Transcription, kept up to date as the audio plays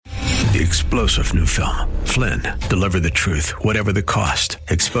The explosive new film, Flynn, deliver the truth, whatever the cost,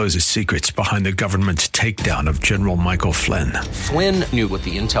 exposes secrets behind the government's takedown of General Michael Flynn. Flynn knew what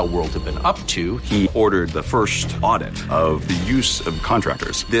the intel world had been up to. He ordered the first audit of the use of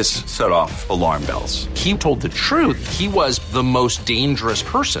contractors. This set off alarm bells. He told the truth. He was the most dangerous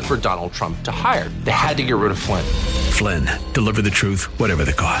person for Donald Trump to hire. They had to get rid of Flynn. Flynn, deliver the truth, whatever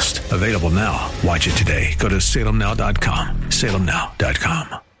the cost. Available now. Watch it today. Go to salemnow.com.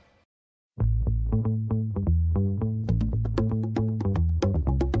 salemnow.com.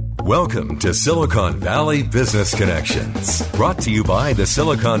 Welcome to Silicon Valley Business Connections, brought to you by the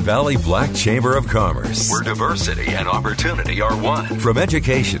Silicon Valley Black Chamber of Commerce, where diversity and opportunity are one. From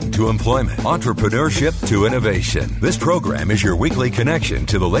education to employment, entrepreneurship to innovation, this program is your weekly connection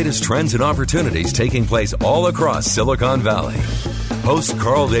to the latest trends and opportunities taking place all across Silicon Valley. Host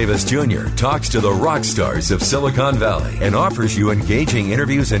Carl Davis Jr. talks to the rock stars of Silicon Valley and offers you engaging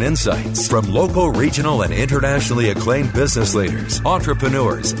interviews and insights from local, regional, and internationally acclaimed business leaders,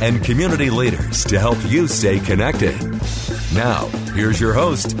 entrepreneurs, and community leaders to help you stay connected. Now, here's your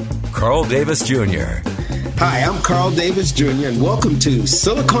host, Carl Davis Jr. Hi, I'm Carl Davis Jr., and welcome to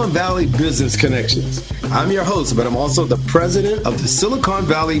Silicon Valley Business Connections. I'm your host, but I'm also the president of the Silicon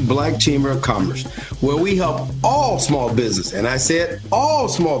Valley Black Chamber of Commerce, where we help all small business, and I said all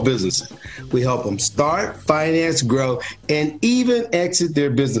small businesses. We help them start, finance, grow, and even exit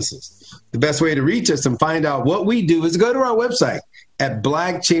their businesses. The best way to reach us and find out what we do is go to our website at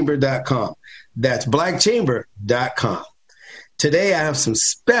blackchamber.com. That's blackchamber.com. Today, I have some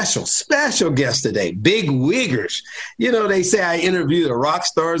special guests today, big wiggers. You know, they say I interview the rock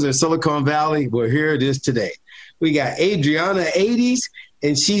stars of Silicon Valley. Well, here it is today. We got Adriana Ades,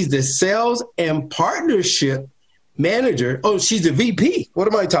 and she's the sales and partnership manager. Oh, she's the VP. What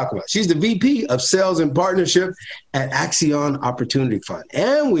am I talking about? She's the VP of sales and partnership at Axion Opportunity Fund.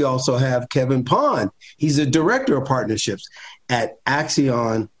 And we also have Kevin Pond. He's the director of partnerships at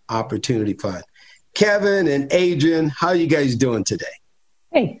Axion Opportunity Fund. Kevin and Adrian, how are you guys doing today?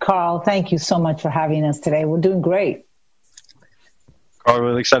 Hey, Carl, thank you so much for having us today. We're doing great. Carl,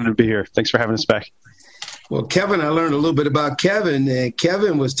 really excited to be here. Thanks for having us back. Well, Kevin, I learned a little bit about Kevin, and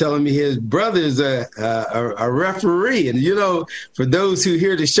Kevin was telling me his brother's a referee. And, you know, for those who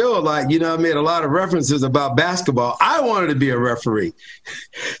hear the show a lot, you know, I made a lot of references about basketball. I wanted to be a referee.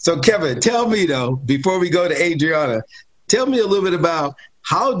 So, Kevin, tell me, though, before we go to Adriana, tell me a little bit about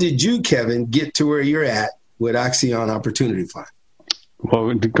how did you, Kevin, get to where you're at with Axion Opportunity Fund?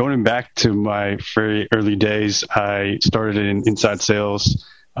 Well, going back to my very early days, I started in inside sales,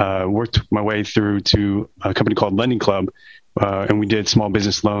 worked my way through to a company called Lending Club, and we did small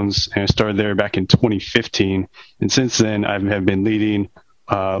business loans, and I started there back in 2015. And since then, I have been leading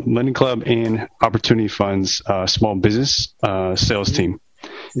Lending Club and Opportunity Fund's small business sales team.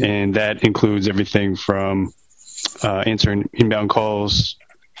 And that includes everything from answering inbound calls,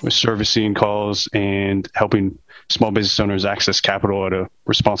 servicing calls, and helping small business owners access capital at a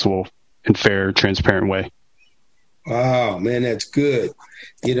responsible and fair, transparent way. Wow, man, that's good.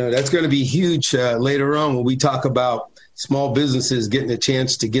 You know, that's going to be huge later on when we talk about small businesses getting a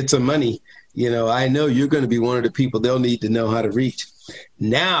chance to get some money. You know, I know you're going to be one of the people they'll need to know how to reach.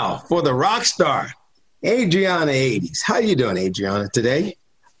 Now, for the rock star, Adriana Ades. How you doing, Adriana, today?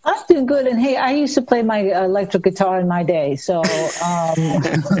 I'm doing good. And hey, I used to play my electric guitar in my day. So to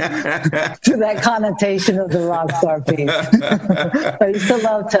that connotation of the rock star piece. But I still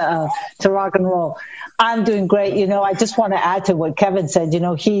love to rock and roll. I'm doing great. You know, I just want to add to what Kevin said. You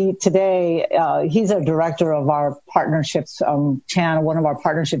know, he's a director of our partnerships channel, one of our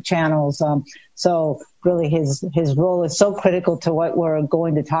partnership channels. So really his role is so critical to what we're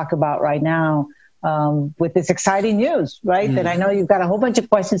going to talk about right now. With this exciting news, right? That I know you've got a whole bunch of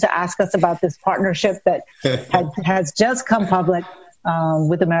questions to ask us about this partnership that has just come public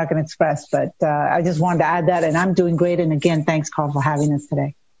with American Express. But I just wanted to add that, and I'm doing great. And again, thanks, Carl, for having us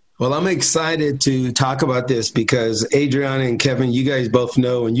today. Well, I'm excited to talk about this because Adriana and Kevin, you guys both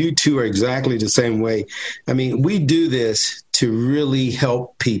know, and you two are exactly the same way. I mean, we do this to really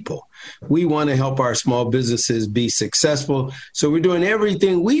help people. We want to help our small businesses be successful. So we're doing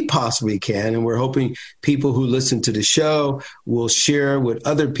everything we possibly can. And we're hoping people who listen to the show will share with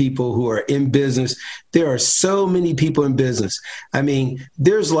other people who are in business. There are so many people in business. I mean,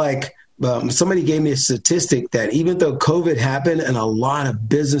 there's like somebody gave me a statistic that even though COVID happened and a lot of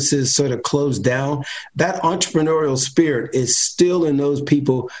businesses sort of closed down, that entrepreneurial spirit is still in those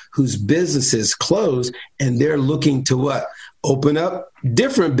people whose businesses closed, and they're looking to what? Open up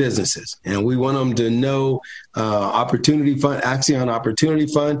different businesses. And we want them to know Opportunity Fund, Axion Opportunity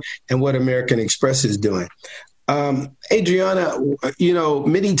Fund, and what American Express is doing. Adriana,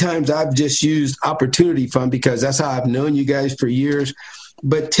 many times I've just used Opportunity Fund because that's how I've known you guys for years.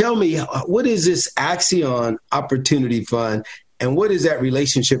 But tell me, what is this Axion Opportunity Fund, and what is that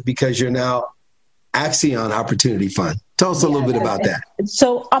relationship because you're now Axion Opportunity Fund? Tell us a little bit about that.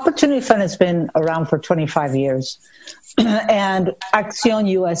 So Opportunity Fund has been around for 25 years. And Axion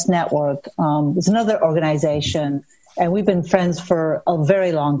US Network is another organization, and we've been friends for a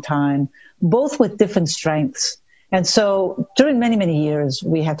very long time, both with different strengths. And so during many, many years,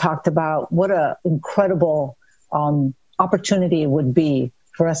 we have talked about what an incredible opportunity it would be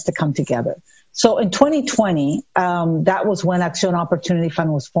for us to come together. So in 2020, that was when Axion Opportunity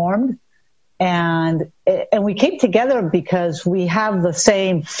Fund was formed. And we came together because we have the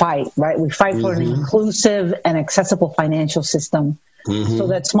same fight, right? We fight for an inclusive and accessible financial system so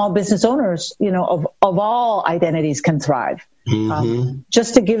that small business owners, of all identities can thrive.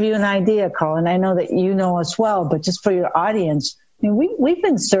 Just to give you an idea, Carl, and I know that you know us well, but just for your audience, we've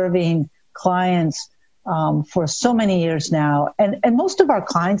been serving clients for so many years now. And most of our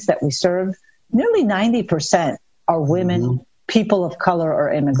clients that we serve, nearly 90% are women, people of color,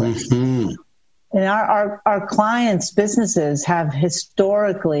 or immigrants. And our clients' businesses have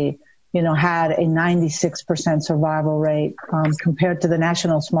historically, had a 96% survival rate compared to the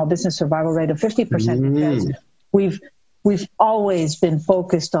national small business survival rate of 50%. Because we've always been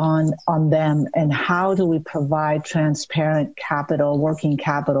focused on them and how do we provide transparent capital, working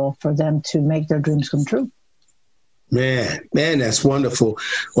capital for them to make their dreams come true. Man, that's wonderful.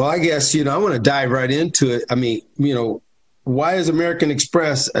 Well, I guess, I want to dive right into it. I mean, why is American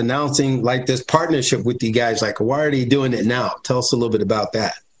Express announcing like this partnership with you guys? Like, why are they doing it now? Tell us a little bit about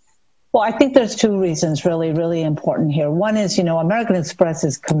that. Well, I think there's two reasons really, really important here. One is, American Express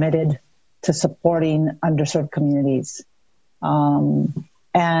is committed to supporting underserved communities.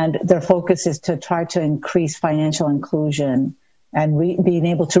 And their focus is to try to increase financial inclusion and being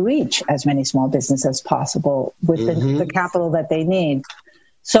able to reach as many small businesses as possible with the capital that they need.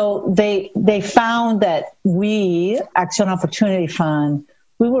 So they found that we, Axion Opportunity Fund,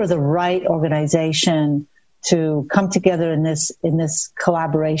 we were the right organization to come together in this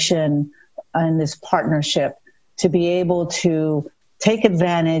collaboration and this partnership to be able to take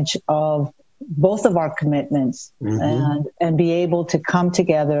advantage of both of our commitments and be able to come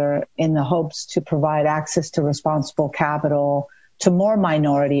together in the hopes to provide access to responsible capital to more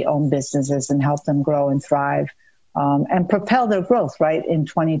minority-owned businesses and help them grow and thrive. And propel their growth, right, in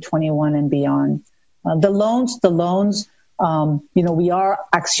 2021 and beyond. The loans, we are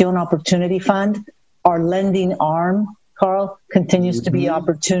Axion Opportunity Fund. Our lending arm, Carl, continues to be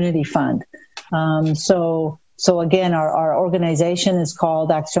Opportunity Fund. So again, our organization is called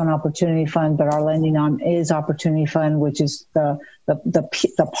Axion Opportunity Fund, but our lending arm is Opportunity Fund, which is the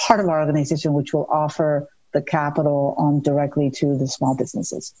part of our organization which will offer the capital directly to the small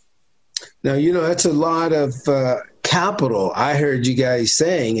businesses. Now, that's a lot of capital I heard you guys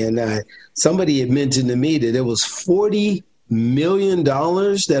saying, and somebody had mentioned to me that it was $40 million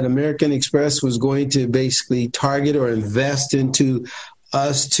that American Express was going to basically target or invest into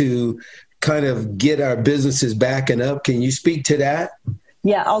us to kind of get our businesses backing up. Can you speak to that?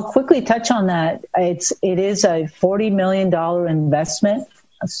 Yeah, I'll quickly touch on that. It is a $40 million investment.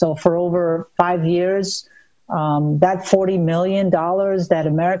 So for over 5 years, that $40 million that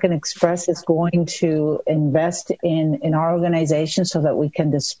American Express is going to invest in our organization so that we can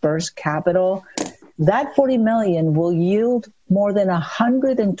disperse capital, that $40 million will yield more than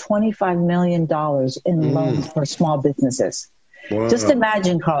 $125 million in loans for small businesses. Wow. Just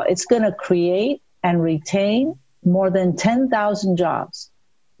imagine, Carl, it's going to create and retain more than 10,000 jobs.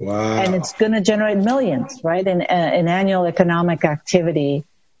 Wow. And it's going to generate millions, right, in annual economic activity.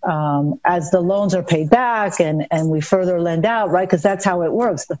 As the loans are paid back and we further lend out, right? Because that's how it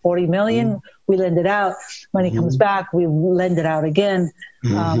works. The $40 million, we lend it out. Money comes back, we lend it out again.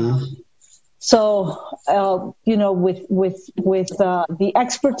 So, with the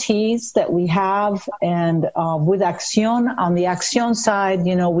expertise that we have and with Axion, on the Axion side,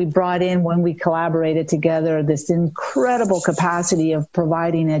 we brought in, when we collaborated together, this incredible capacity of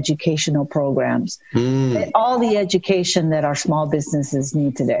providing educational programs, all the education that our small businesses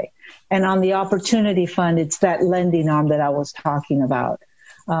need today. And on the Opportunity Fund, it's that lending arm that I was talking about.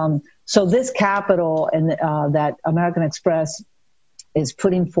 So this capital and that American Express is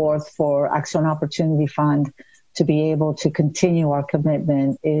putting forth for Axion Opportunity Fund to be able to continue our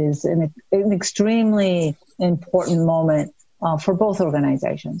commitment is an extremely important moment for both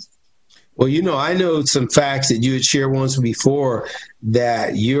organizations. Well, I know some facts that you had shared once before,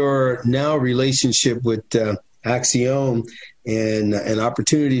 that your now relationship with Axion and an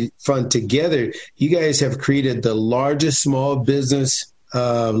opportunity fund together, you guys have created the largest small business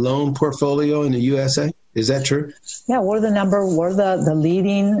loan portfolio in the USA. Is that true? Yeah, we're the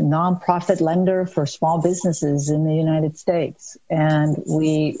leading nonprofit lender for small businesses in the United States. And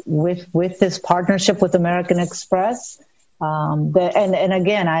we, with this partnership with American Express, and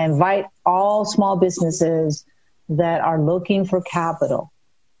again, I invite all small businesses that are looking for capital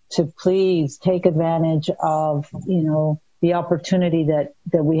to please take advantage of, the opportunity that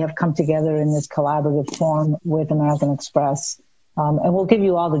we have come together in this collaborative form with American Express. And we'll give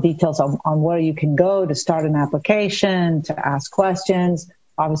you all the details on where you can go to start an application, to ask questions.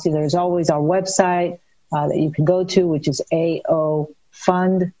 Obviously, there's always our website that you can go to, which is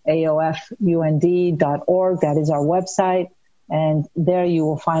AOFund.org. That is our website. And there you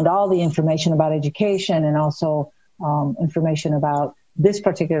will find all the information about education and also information about this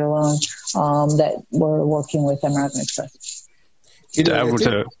particular loan that we're working with American Express.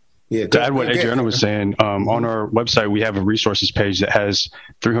 To add what Adriana was saying, on our website, we have a resources page that has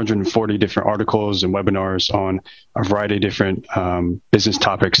 340 different articles and webinars on a variety of different business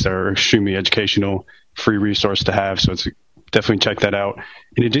topics that are extremely educational, free resource to have. So it's definitely check that out.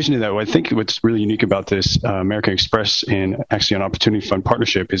 In addition to that, I think what's really unique about this American Express and actually an Opportunity Fund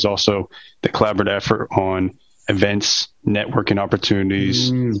partnership is also the collaborative effort on events, networking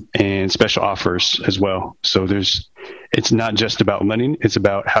opportunities, and special offers as well. So it's not just about lending. It's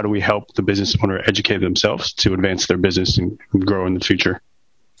about how do we help the business owner educate themselves to advance their business and grow in the future.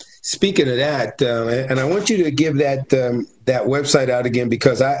 Speaking of that, and I want you to give that website out again,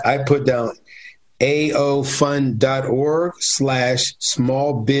 because I put down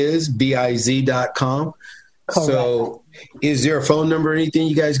aofund.org/smallbiz.com. So is there a phone number or anything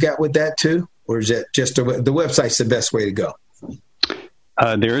you guys got with that too? Or is that just the website's the best way to go?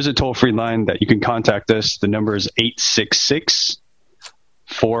 There is a toll-free line that you can contact us. The number is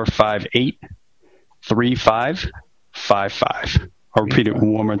 866-458-3555. I'll repeat it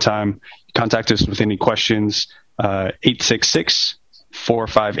one more time. Contact us with any questions,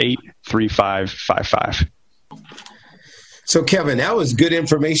 866-458-3555. So, Kevin, that was good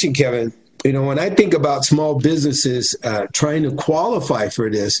information, Kevin. When I think about small businesses trying to qualify for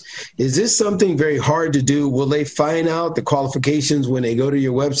this, is this something very hard to do? Will they find out the qualifications when they go to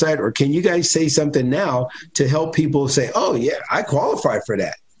your website? Or can you guys say something now to help people say, oh, yeah, I qualify for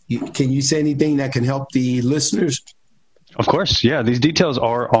that? Can you say anything that can help the listeners? Of course. Yeah. These details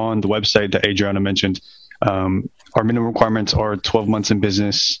are on the website that Adriana mentioned. Our minimum requirements are 12 months in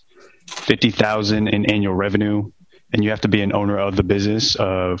business, $50,000 in annual revenue, and you have to be an owner of the business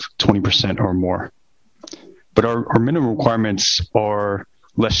of 20% or more. But our minimum requirements are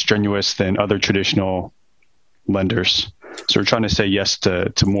less strenuous than other traditional lenders. So we're trying to say yes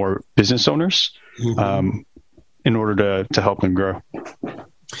to more business owners in order to help them grow.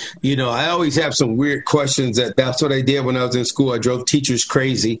 I always have some weird questions. That's what I did when I was in school. I drove teachers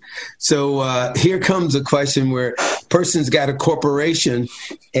crazy. So here comes a question where a person's got a corporation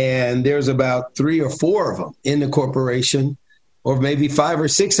and there's about 3 or 4 of them in the corporation, or maybe 5 or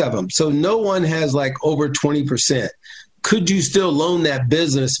 6 of them. So no one has like over 20%. Could you still loan that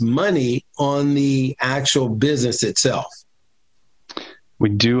business money on the actual business itself? We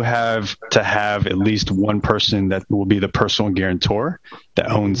do have to have at least one person that will be the personal guarantor that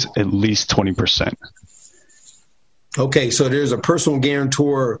owns at least 20%. Okay, so there's a personal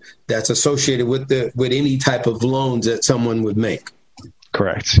guarantor that's associated with any type of loans that someone would make.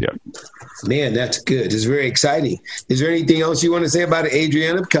 Correct. Yep. Man, that's good. It's very exciting. Is there anything else you want to say about it,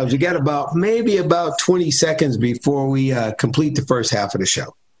 Adriana? Because we got about 20 seconds before we complete the first half of the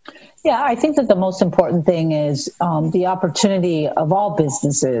show. Yeah, I think that the most important thing is the opportunity of all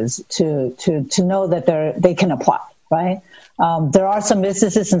businesses to know that they can apply, right? There are some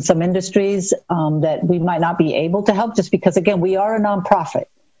businesses and some industries that we might not be able to help just because, again, we are a nonprofit.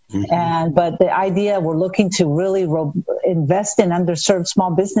 But the idea, we're looking to really invest in underserved small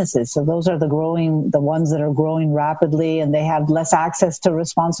businesses. So those are the ones that are growing rapidly, and they have less access to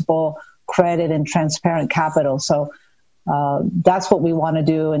responsible credit and transparent capital. So that's what we want to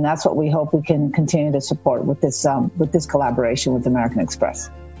do, and that's what we hope we can continue to support with this collaboration with American Express.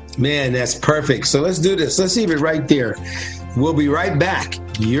 Man, that's perfect. So let's do this. Let's leave it right there. We'll be right back.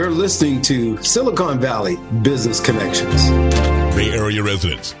 You're listening to Silicon Valley Business Connections. Bay Area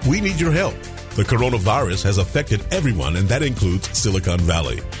residents, we need your help. The coronavirus has affected everyone, and that includes Silicon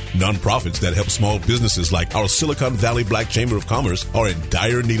Valley. Nonprofits that help small businesses like our Silicon Valley Black Chamber of Commerce are in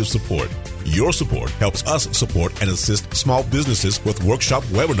dire need of support. Your support helps us support and assist small businesses with workshop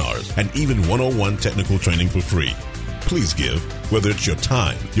webinars and even one-on-one technical training for free. Please give, whether it's your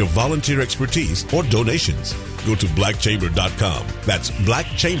time, your volunteer expertise, or donations. Go to blackchamber.com. That's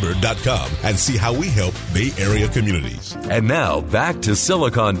blackchamber.com and see how we help Bay Area communities. And now back to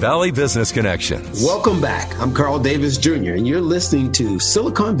Silicon Valley Business Connections. Welcome back. I'm Carl Davis Jr., and you're listening to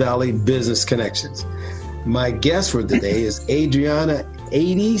Silicon Valley Business Connections. My guest for today is Adriana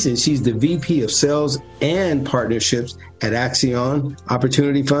Ades, and she's the VP of Sales and Partnerships at Axion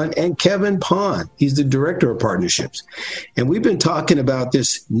Opportunity Fund, and Kevin Pond. He's the Director of Partnerships. And we've been talking about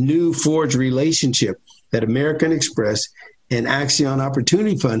this new forged relationship that American Express and Axion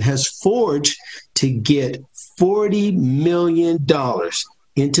Opportunity Fund has forged to get $40 million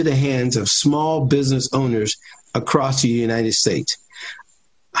into the hands of small business owners across the United States.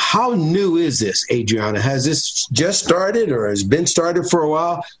 How new is this, Adriana? Has this just started or has been started for a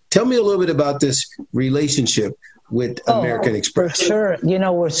while? Tell me a little bit about this relationship with American Express. For sure.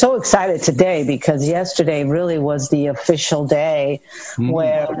 We're so excited today because yesterday really was the official day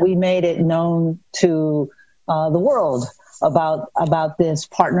where we made it known to the world about this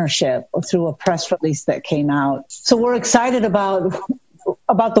partnership through a press release that came out. So we're excited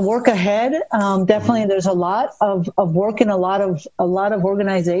about the work ahead. Definitely there's a lot of work and a lot of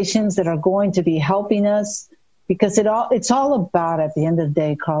organizations that are going to be helping us because it's all about, at the end of the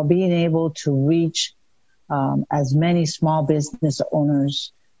day, Carl, being able to reach as many small business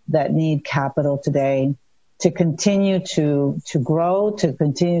owners that need capital today to continue to grow, to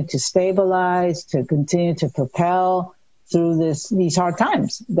continue to stabilize, to continue to propel through these hard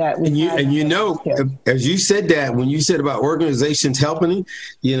times that we as you said that, when you said about organizations helping,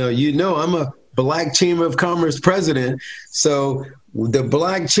 I'm a Black Chamber of Commerce president. So the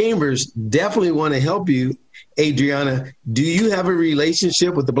Black Chambers definitely want to help you. Adriana, do you have a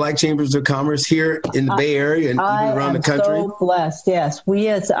relationship with the Black Chambers of Commerce here in the Bay Area and even around the country? I am so blessed. Yes, we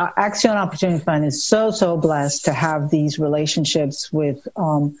as Axion Opportunity Fund is so blessed to have these relationships with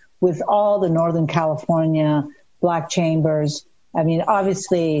all the Northern California Black Chambers. I mean,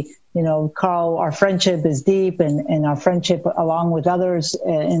 obviously, Carl, our friendship is deep, and our friendship, along with others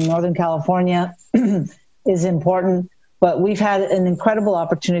in Northern California, is important. But we've had an incredible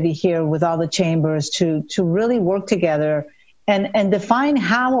opportunity here with all the chambers to really work together and define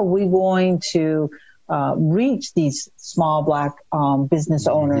how are we going to reach these small Black business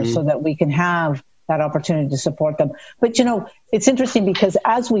owners so that we can have that opportunity to support them. But, it's interesting because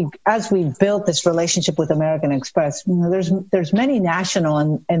as we built this relationship with American Express, there's many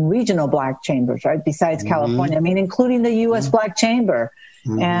national and regional Black chambers, right? Besides California, including the U.S. Black Chamber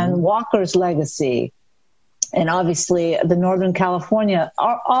and Walker's Legacy. And obviously the Northern California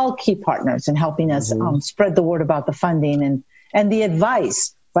are all key partners in helping us spread the word about the funding and the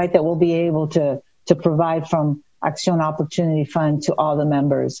advice, right, that we'll be able to provide from Axion Opportunity Fund to all the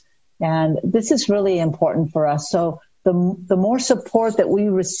members. And this is really important for us. So the more support that we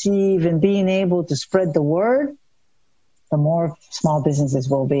receive in being able to spread the word, the more small businesses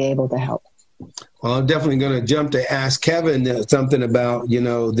will be able to help. Well, I'm definitely going to jump to ask Kevin something about,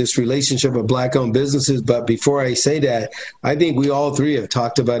 this relationship of Black-owned businesses. But before I say that, I think we all three have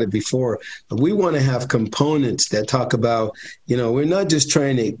talked about it before. We want to have components that talk about, we're not just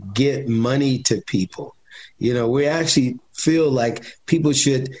trying to get money to people. We actually feel like people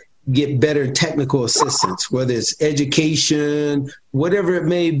should get better technical assistance, whether it's education, whatever it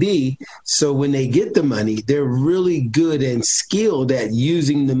may be. So when they get the money, they're really good and skilled at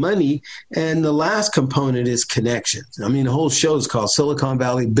using the money. And the last component is connections. The whole show is called Silicon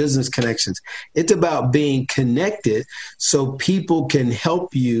Valley Business Connections. It's about being connected so people can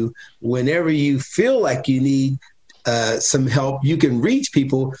help you whenever you feel like you need some help. You can reach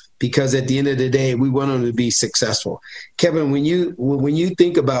people because at the end of the day, we want them to be successful. Kevin, when you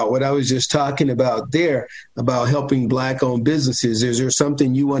think about what I was just talking about there, about helping Black-owned businesses, is there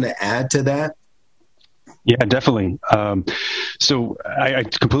something you want to add to that? Yeah, definitely. So I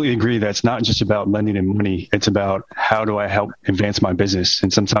completely agree that it's not just about lending and money. It's about how do I help advance my business?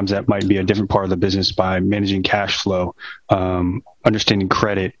 And sometimes that might be a different part of the business by managing cash flow, understanding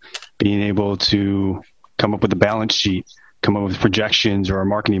credit, being able to come up with a balance sheet, come up with projections or a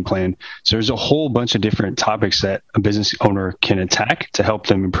marketing plan. So there's a whole bunch of different topics that a business owner can attack to help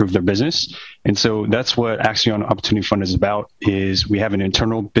them improve their business. And so that's what Axion Opportunity Fund is about, is we have an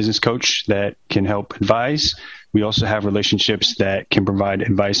internal business coach that can help advise. We also have relationships that can provide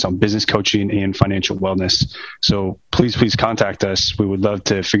advice on business coaching and financial wellness. So please contact us. We would love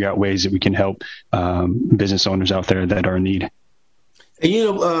to figure out ways that we can help business owners out there that are in need.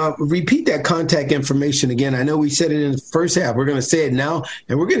 And, repeat that contact information again. I know we said it in the first half. We're going to say it now,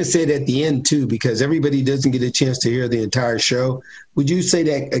 and we're going to say it at the end, too, because everybody doesn't get a chance to hear the entire show. Would you say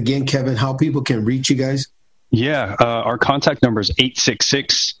that again, Kevin, how people can reach you guys? Yeah. Our contact number is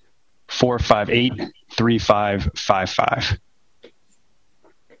 866-458-5858. 888-878-3555.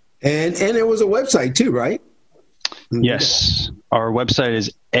 And there was a website too, right? Yes. Our website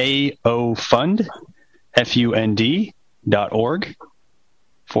is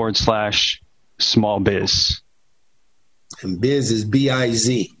aofund.org/small biz. And biz is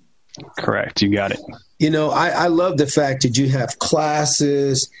B-I-Z. Correct. You got it. You know, I love the fact that you have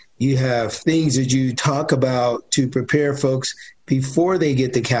classes, you have things that you talk about to prepare folks before they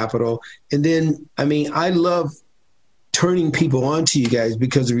get the capital. And then, I mean, I love turning people on to you guys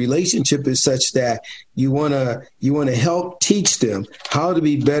because the relationship is such that you want to help teach them how to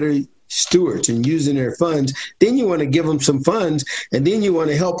be better stewards and using their funds. Then you want to give them some funds, and then you want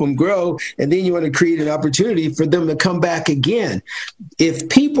to help them grow, and then you want to create an opportunity for them to come back again. If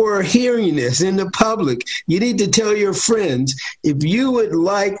people are hearing this in the public, you need to tell your friends, if you would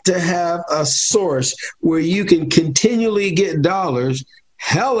like to have a source where you can continually get dollars,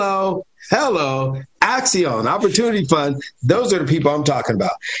 hello, Axion Opportunity Fund. Those are the people I'm talking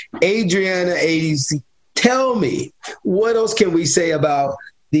about. Adriana Azy, tell me, what else can we say about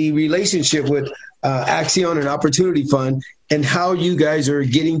the relationship with Axion and Opportunity Fund and how you guys are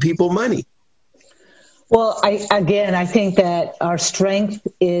getting people money? Well, I think that our strength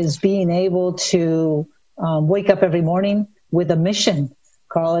is being able to wake up every morning with a mission.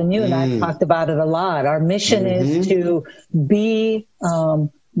 Carl and you and I talked about it a lot. Our mission is to be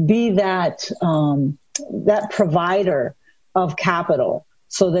that provider of capital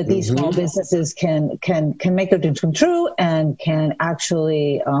so that these small businesses can make their dreams come true and can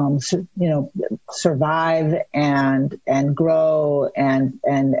actually survive and grow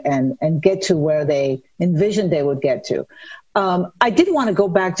and get to where they envisioned they would get to. I did want to go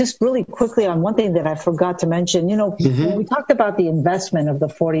back just really quickly on one thing that I forgot to mention. You know, when we talked about the investment of the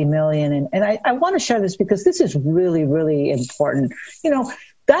 $40 million, and I want to share this because this is really, really important. You know,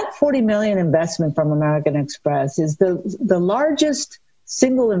 that $40 million investment from American Express is the largest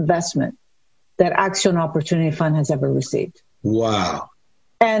single investment that Axion Opportunity Fund has ever received. Wow.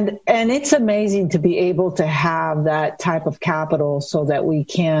 And it's amazing to be able to have that type of capital so that we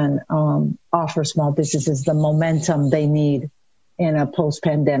can offer small businesses the momentum they need in a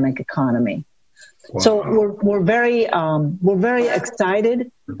post-pandemic economy. Wow. So we're very excited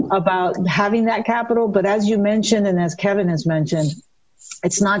about having that capital. But as you mentioned, and as Kevin has mentioned,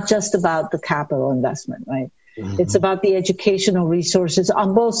 it's not just about the capital investment, right? It's about the educational resources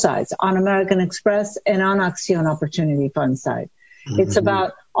on both sides, on American Express and on Axion Opportunity Fund side. It's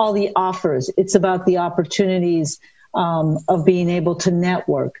about all the offers. It's about the opportunities of being able to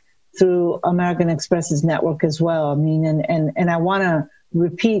network through American Express's network as well. I mean, and I want to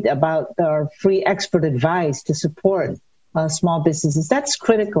repeat about our free expert advice to support small businesses. That's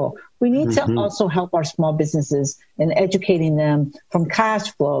critical. We need to also help our small businesses in educating them from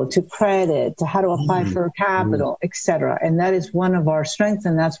cash flow to credit to how to apply for capital, et cetera. And that is one of our strengths.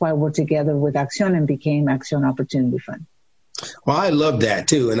 And that's why we're together with Axion and became Axion Opportunity Fund. Well, I love that,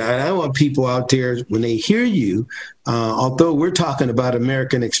 too. And I want people out there, when they hear you, although we're talking about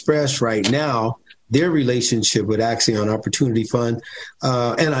American Express right now, their relationship with Axion Opportunity Fund.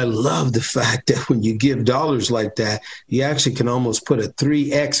 And I love the fact that when you give dollars like that, you actually can almost put a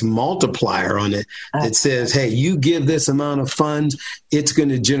 3X multiplier on it that says, hey, you give this amount of funds, it's going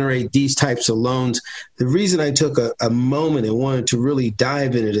to generate these types of loans. The reason I took a moment and wanted to really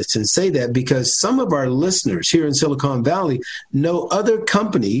dive into this and say that, because some of our listeners here in Silicon Valley know other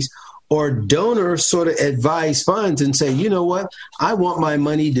companies or donors sort of advise funds and say, you know what, I want my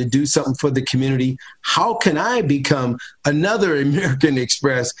money to do something for the community. How can I become another American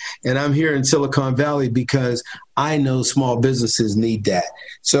Express? And I'm here in Silicon Valley because I know small businesses need that.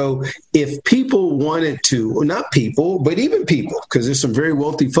 So if people wanted to, or not people, but even people, because there's some very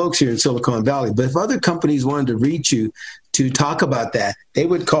wealthy folks here in Silicon Valley, but if other companies wanted to reach you to talk about that, they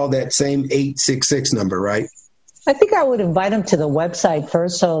would call that same 866 number, right? I think I would invite them to the website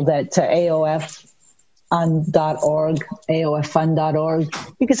first, so that to aoffund.org,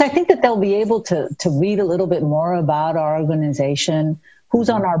 because I think that they'll be able to read a little bit more about our organization, who's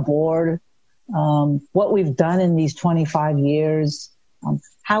on our board, what we've done in these 25 years,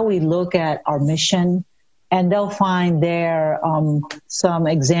 how we look at our mission, and they'll find there some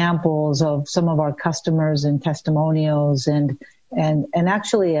examples of some of our customers and testimonials and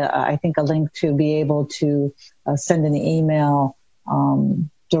actually, I think a link to be able to send an email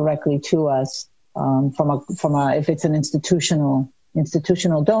directly to us from a if it's an institutional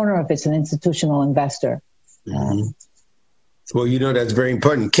donor, if it's an institutional investor. Well, you know, that's very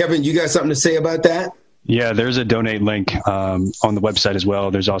important. Kevin, you got something to say about that? Yeah, there's a donate link on the website as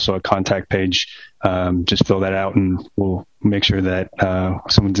well. There's also a contact page. Just fill that out and we'll make sure that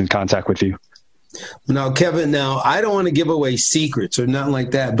someone's in contact with you. Now, Kevin, I don't want to give away secrets or nothing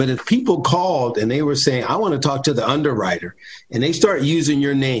like that, but if people called and they were saying, I want to talk to the underwriter, and they start using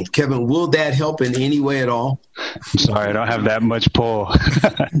your name, Kevin, will that help in any way at all? I'm sorry, I don't have that much pull.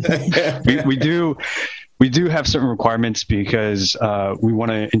 We do have certain requirements because we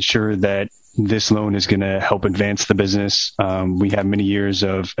want to ensure that this loan is going to help advance the business. We have many years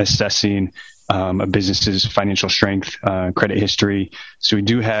of assessing a business's financial strength, credit history. So we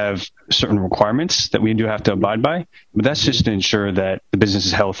do have certain requirements that we do have to abide by, but that's just to ensure that the business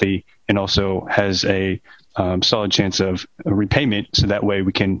is healthy and also has a solid chance of repayment. So that way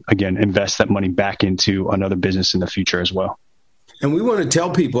we can, again, invest that money back into another business in the future as well. And we want to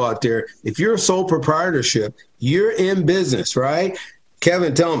tell people out there, if you're a sole proprietorship, you're in business, right?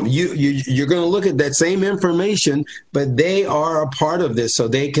 Kevin, tell them you're going to look at that same information, but they are a part of this so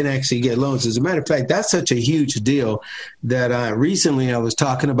they can actually get loans. As a matter of fact, that's such a huge deal that recently I was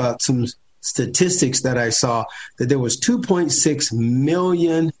talking about some statistics that I saw that there was 2.6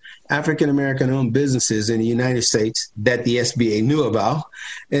 million African-American owned businesses in the United States that the SBA knew about.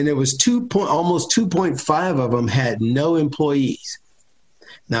 And there was almost 2.5 of them had no employees.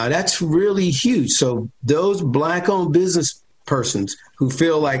 Now that's really huge. So those Black-owned business persons who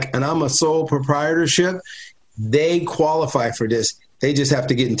feel like, and I'm a sole proprietorship, they qualify for this. They just have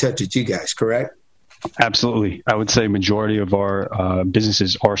to get in touch with you guys, correct? Absolutely. I would say majority of our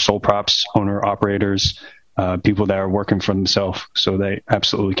businesses are sole props, owner operators, people that are working for themselves. So they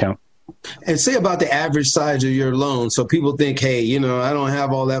absolutely count. And say about the average size of your loan. So people think, hey, I don't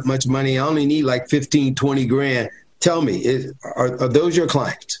have all that much money. I only need like 15, 20 grand. Tell me, are those your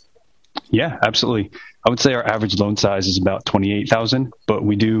clients? Yeah, absolutely. I would say our average loan size is about $28,000, but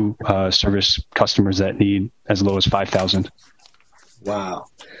we do service customers that need as low as $5,000. Wow.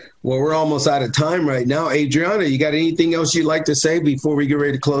 Well, we're almost out of time right now. Adriana, you got anything else you'd like to say before we get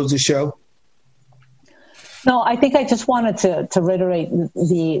ready to close the show? No, I think I just wanted to reiterate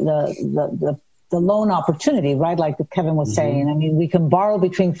the loan opportunity, right? Like Kevin was saying. I mean, we can borrow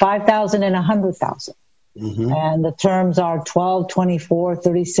between $5,000 and $100,000. And the terms are 12, 24,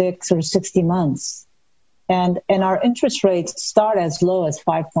 36, or 60 months. And our interest rates start as low as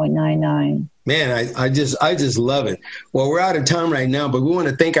 5.99. Man, I just love it. Well, we're out of time right now, but we want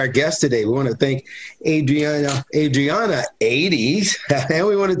to thank our guest today. We want to thank Adriana 80s, and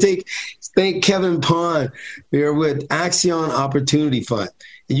we want to thank Kevin Pond. We are with Axion Opportunity Fund.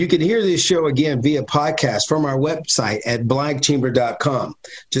 And you can hear this show again via podcast from our website at blackchamber.com.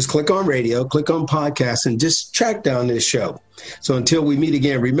 Just click on radio, click on podcast, and just track down this show. So until we meet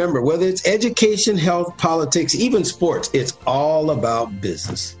again, remember, whether it's education, health, politics, even sports, it's all about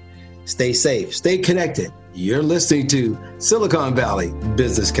business. Stay safe, stay connected. You're listening to Silicon Valley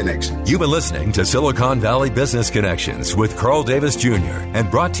Business Connections. You've been listening to Silicon Valley Business Connections with Carl Davis Jr.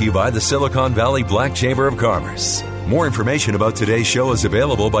 and brought to you by the Silicon Valley Black Chamber of Commerce. More information about today's show is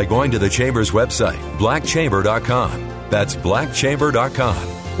available by going to the Chamber's website, blackchamber.com. That's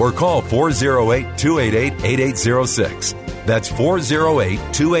blackchamber.com. Or call 408-288-8806. That's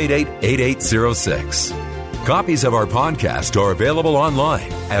 408-288-8806. Copies of our podcast are available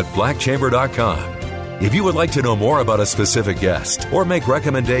online at blackchamber.com. If you would like to know more about a specific guest or make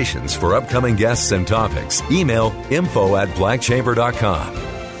recommendations for upcoming guests and topics, email info@blackchamber.com.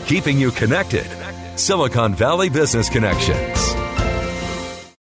 Keeping you connected. Silicon Valley Business Connections.